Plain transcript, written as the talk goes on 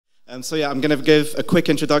So yeah, I'm going to give a quick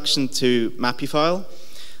introduction to mappyfile.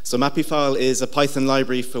 So mappyfile is a Python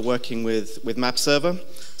library for working with MapServer.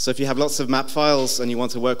 So if you have lots of map files and you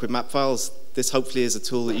want to work with map files, this hopefully is a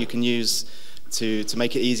tool that you can use to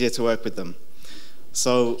make it easier to work with them.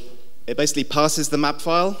 So it basically parses the map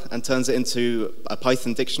file and turns it into a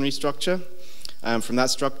Python dictionary structure. From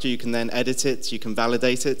that structure, you can then edit it, you can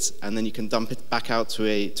validate it, and then you can dump it back out to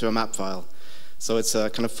a map file. So it's a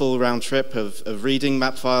kind of full round trip of reading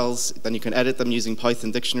map files, then you can edit them using Python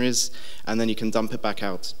dictionaries, and then you can dump it back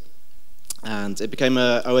out. And it became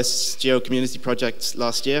a OSGeo Community project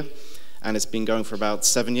last year, and it's been going for about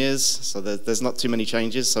 7 years, so there's not too many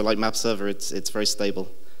changes. So like MapServer, it's very stable.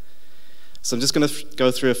 So I'm just going to go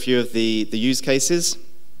through a few of the use cases.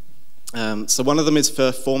 So one of them is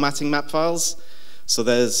for formatting map files. So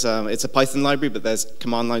it's a Python library, but there's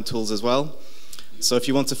command line tools as well. So if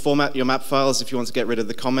you want to format your map files, if you want to get rid of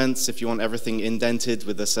the comments, if you want everything indented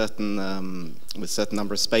with a certain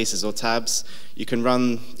number of spaces or tabs, you can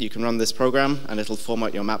run this program and it'll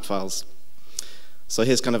format your map files. So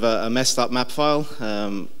here's kind of a messed up map file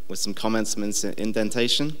with some comments and some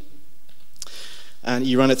indentation. And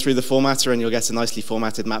you run it through the formatter and you'll get a nicely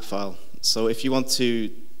formatted map file. So if you want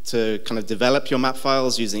to kind of develop your map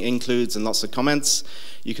files using includes and lots of comments,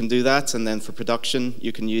 you can do that, and then for production,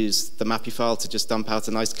 you can use the mappyfile to just dump out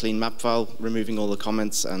a nice clean map file, removing all the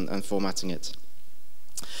comments and formatting it.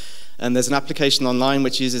 And there's an application online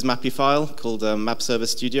which uses mappyfile called MapServer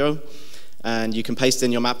Studio, and you can paste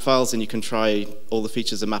in your map files and you can try all the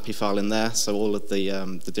features of mappyfile in there, so all of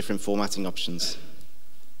the different formatting options.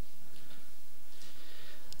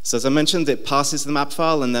 So as I mentioned, it parses the map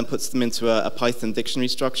file and then puts them into a Python dictionary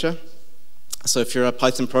structure. So if you're a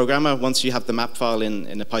Python programmer, once you have the map file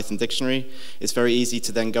in a Python dictionary, it's very easy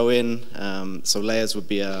to then go in. So layers would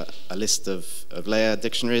be a list of layer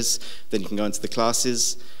dictionaries. Then you can go into the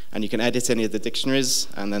classes, and you can edit any of the dictionaries,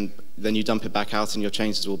 and then you dump it back out, and your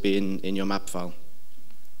changes will be in your map file.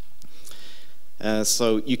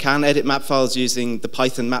 So you can edit map files using the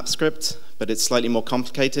Python map script, but it's slightly more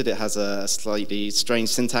complicated. It has a slightly strange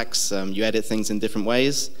syntax. You edit things in different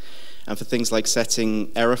ways. And for things like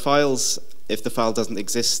setting error files, if the file doesn't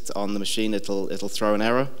exist on the machine, it'll throw an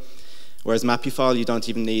error. Whereas mappyfile, you don't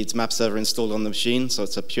even need MapServer installed on the machine, so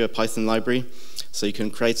it's a pure Python library. So you can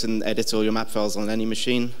create and edit all your map files on any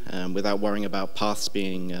machine without worrying about paths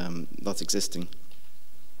being not existing.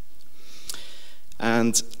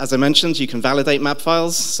 And as I mentioned, you can validate map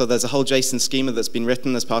files. So there's a whole JSON schema that's been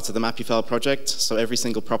written as part of the mappyfile project. So every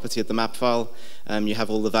single property of the map file, you have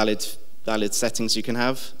all the valid settings you can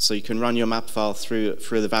have. So you can run your map file through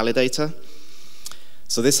the validator.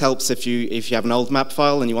 So this helps if you have an old map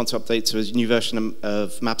file and you want to update to a new version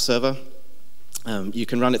of MapServer. You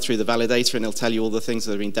can run it through the validator and it'll tell you all the things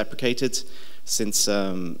that have been deprecated since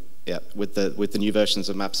with the new versions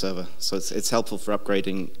of MapServer. So it's helpful for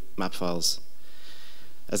upgrading map files.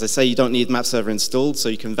 As I say, you don't need MapServer installed, so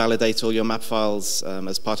you can validate all your map files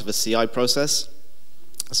as part of a CI process.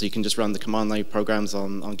 So you can just run the command line programs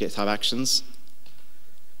on GitHub Actions.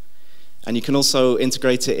 And you can also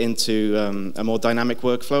integrate it into a more dynamic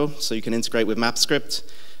workflow. So you can integrate with MapScript.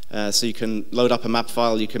 So you can load up a map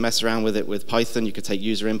file, you can mess around with it with Python, you could take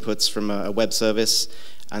user inputs from a web service,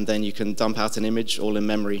 and then you can dump out an image all in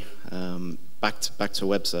memory back to a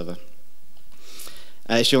web server.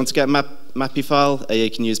 If you want to get mappyfile,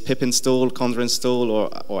 you can use pip install, conda install,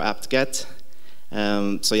 or apt-get.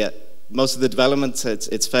 So yeah, most of the development,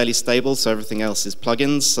 it's fairly stable, so everything else is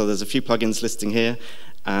plugins. So there's a few plugins listing here,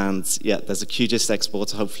 and yeah, there's a QGIS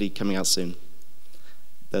exporter hopefully coming out soon.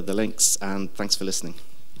 They're the links, and thanks for listening.